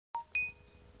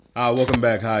Welcome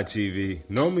back, High TV.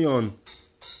 Normally on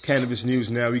Cannabis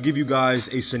News Now, we give you guys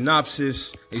a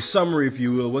synopsis, a summary, if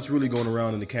you will, what's really going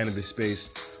around in the cannabis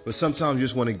space. But sometimes we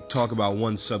just want to talk about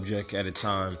one subject at a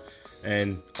time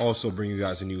and also bring you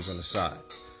guys the news on the side.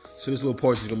 So this little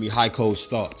portion is going to be High Code's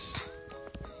thoughts.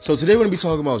 So today we're going to be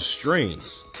talking about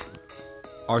strains.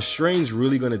 Are strains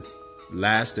really going to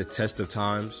last the test of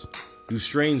times? Do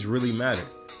strains really matter?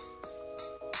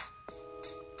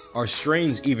 Are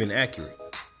strains even accurate?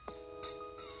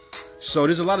 So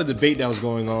there's a lot of debate that was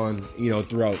going on,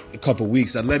 throughout a couple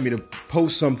weeks that led me to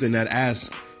post something that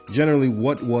asked generally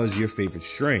what was your favorite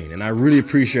strain. And I really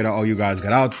appreciate how all you guys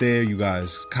got out there. You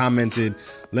guys commented.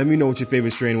 Let me know what your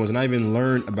favorite strain was. And I even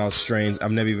learned about strains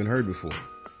I've never even heard before.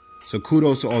 So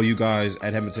kudos to all you guys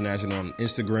at Hemp International on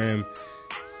Instagram.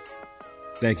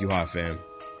 Thank you, Hot Fam.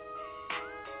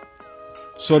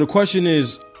 So the question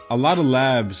is, a lot of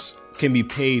labs can be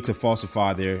paid to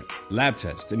falsify their lab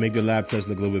tests, to make their lab test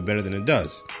look a little bit better than it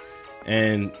does.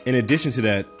 And in addition to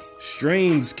that,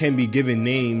 strains can be given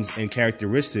names and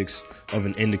characteristics of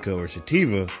an indica or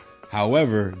sativa.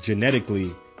 However, genetically,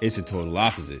 it's a total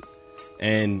opposite.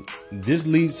 And this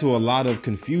leads to a lot of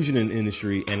confusion in the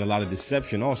industry and a lot of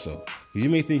deception also. You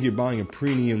may think you're buying a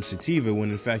premium sativa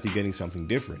when in fact you're getting something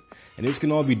different. And this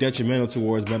can all be detrimental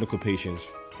towards medical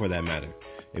patients for that matter.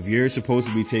 If you're supposed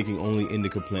to be taking only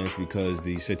indica plants because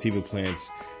the sativa plants,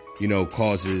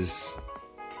 causes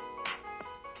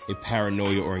a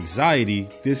paranoia or anxiety,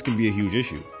 this can be a huge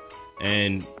issue.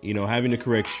 And, having the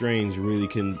correct strains really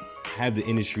can have the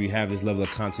industry have this level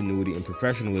of continuity and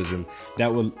professionalism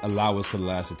that will allow us to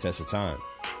last the test of time.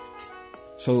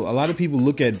 So a lot of people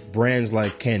look at brands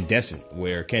like Candescent,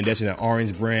 where Candescent, an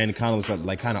orange brand, kind of looks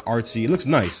like kind of artsy. It looks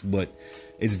nice, but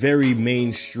it's very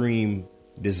mainstream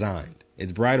designed.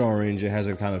 It's bright orange. It has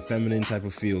a kind of feminine type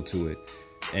of feel to it.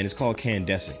 And it's called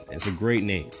Candescent. It's a great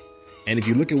name. And if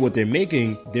you look at what they're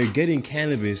making, they're getting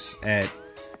cannabis at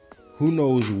who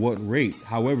knows what rate.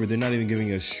 However, they're not even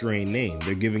giving a strain name.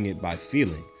 They're giving it by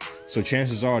feeling. So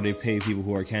chances are they pay people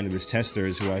who are cannabis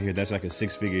testers who I hear that's like a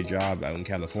 6-figure job out in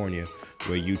California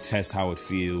where you test how it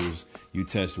feels, you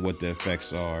test what the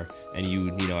effects are, and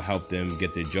you help them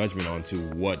get their judgment onto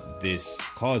what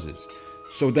this causes.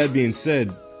 So with that being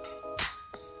said,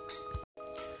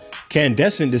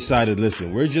 Candescent decided,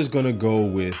 listen, we're just going to go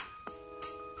with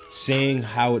saying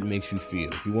how it makes you feel.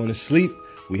 If you want to sleep,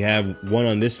 we have one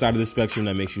on this side of the spectrum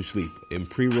that makes you sleep in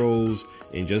pre-rolls,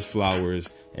 in just flowers,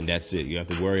 and that's it. You don't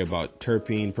have to worry about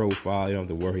terpene profile. You don't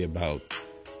have to worry about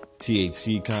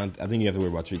THC content. I think you have to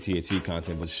worry about your THC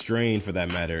content, but strain for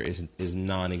that matter is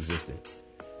non-existent.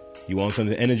 You want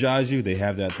something to energize you? They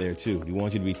have that there too. You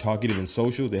want you to be talkative and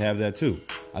social? They have that too.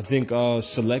 I think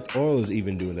Select Oil is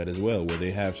even doing that as well, where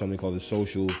they have something called the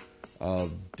social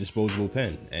disposable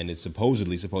pen, and it's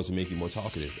supposedly supposed to make you more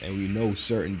talkative. And we know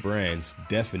certain brands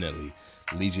definitely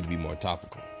lead you to be more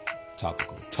talkable.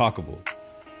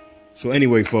 So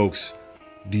anyway, folks,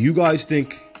 do you guys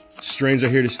think strains are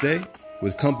here to stay?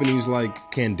 With companies like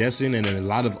Candescent and a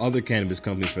lot of other cannabis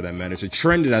companies for that matter. It's a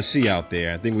trend that I see out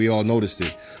there. I think we all noticed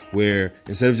it, where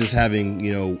instead of just having,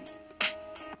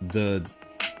 the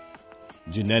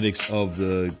genetics of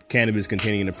the cannabis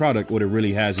containing in the product, what it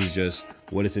really has is just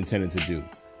what it's intended to do.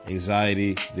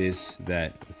 Anxiety, this,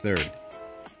 that, the third.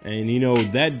 And,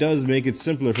 that does make it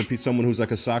simpler for someone who's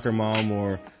like a soccer mom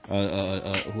or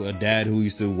a dad who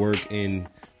used to work in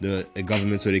the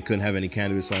government so they couldn't have any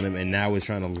cannabis on them and now is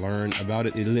trying to learn about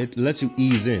it. It lets you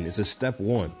ease in. It's a step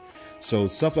one. So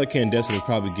stuff like Candescent is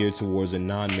probably geared towards the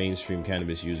non-mainstream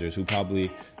cannabis users who probably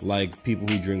like people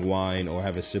who drink wine or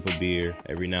have a sip of beer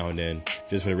every now and then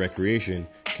just for the recreation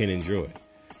can enjoy.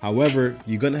 However,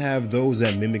 you're going to have those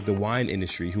that mimic the wine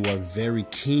industry who are very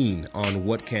keen on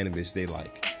what cannabis they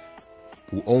like,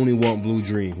 who only want Blue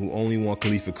Dream, who only want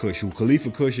Khalifa Kush. Who Khalifa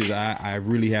Kush is, I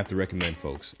really have to recommend,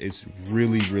 folks. It's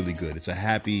really, really good. It's a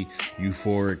happy,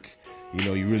 euphoric,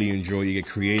 you really enjoy. You get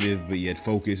creative, but yet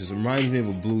focused. It reminds me of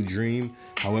a Blue Dream.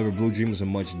 However, Blue Dream is a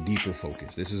much deeper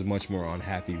focus. This is much more on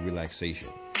happy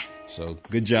relaxation. So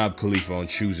good job, Khalifa, on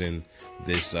choosing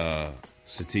this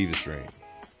sativa strain.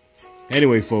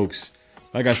 Anyway, folks,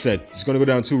 like I said, it's going to go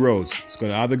down two roads. It's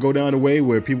going to either go down a way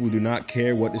where people do not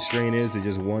care what the strain is. They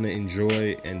just want to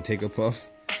enjoy and take a puff.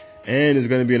 And there's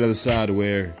going to be another side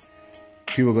where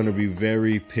people are going to be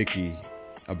very picky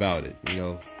about it.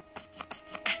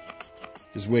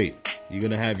 Just wait. You're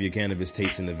going to have your cannabis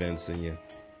tasting events and your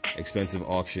expensive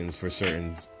auctions for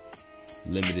certain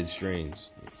limited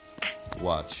strains.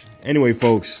 Watch. Anyway,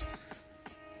 folks,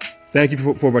 thank you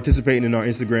for participating in our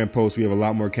Instagram post. We have a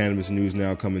lot more cannabis news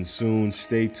now coming soon.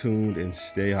 Stay tuned and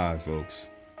stay high, folks.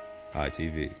 High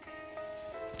TV.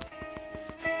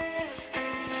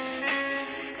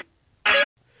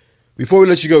 Before we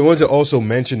let you go, we want to also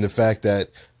mention the fact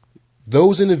that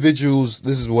those individuals,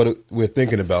 this is what we're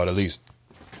thinking about, at least.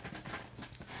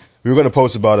 We were going to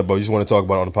post about it, but we just want to talk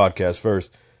about it on the podcast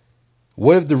first.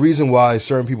 What if the reason why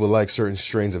certain people like certain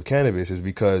strains of cannabis is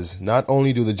because not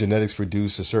only do the genetics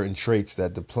produce a certain traits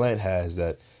that the plant has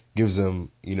that gives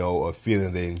them, a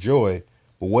feeling they enjoy,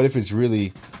 but what if it's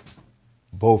really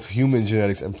both human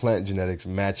genetics and plant genetics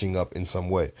matching up in some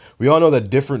way? We all know that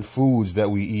different foods that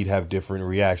we eat have different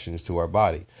reactions to our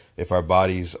body. If our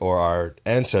bodies or our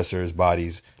ancestors'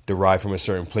 bodies derive from a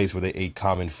certain place where they ate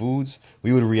common foods,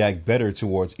 we would react better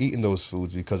towards eating those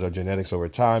foods because our genetics over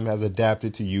time has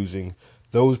adapted to using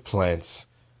those plants,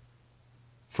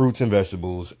 fruits and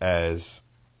vegetables as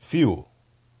fuel,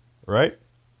 right?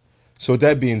 So with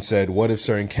that being said, what if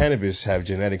certain cannabis have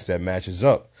genetics that matches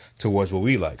up towards what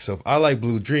we like? So if I like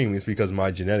Blue Dream, it's because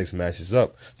my genetics matches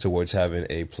up towards having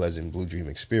a pleasant Blue Dream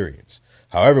experience.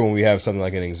 However, when we have something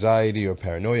like an anxiety or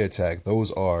paranoia attack,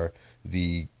 those are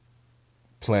the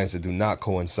plants that do not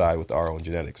coincide with our own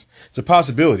genetics. It's a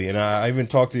possibility. And I even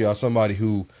talked to y'all somebody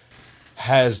who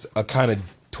has a kind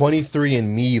of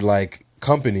 23andMe like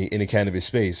company in the cannabis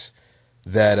space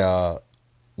that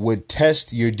would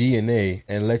test your DNA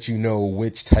and let you know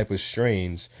which type of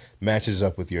strains matches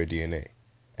up with your DNA.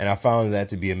 And I found that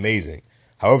to be amazing.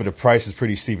 However, the price is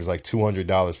pretty steep. It's like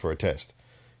 $200 for a test.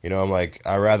 I'm like,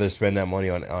 I'd rather spend that money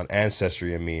on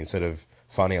Ancestry and me instead of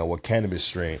finding out what cannabis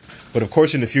strain. But of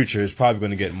course, in the future, it's probably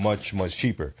going to get much, much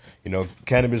cheaper.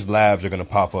 Cannabis labs are going to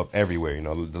pop up everywhere.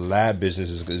 The lab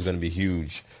business is going to be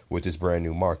huge with this brand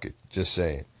new market. Just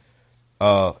saying.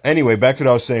 Anyway, back to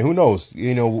what I was saying. Who knows?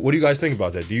 What do you guys think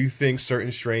about that? Do you think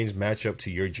certain strains match up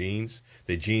to your genes?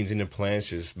 The genes in the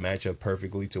plants just match up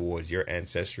perfectly towards your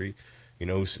ancestry?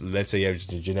 Let's say you have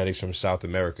genetics from South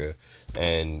America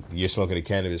and you're smoking a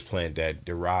cannabis plant that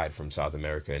derived from South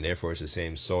America, and therefore it's the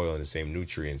same soil and the same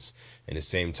nutrients and the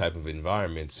same type of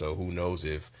environment. So who knows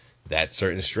if that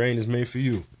certain strain is made for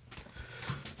you?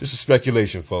 Just a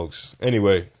speculation, folks.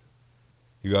 Anyway,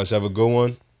 you guys have a good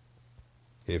one.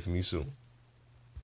 Hear from you soon.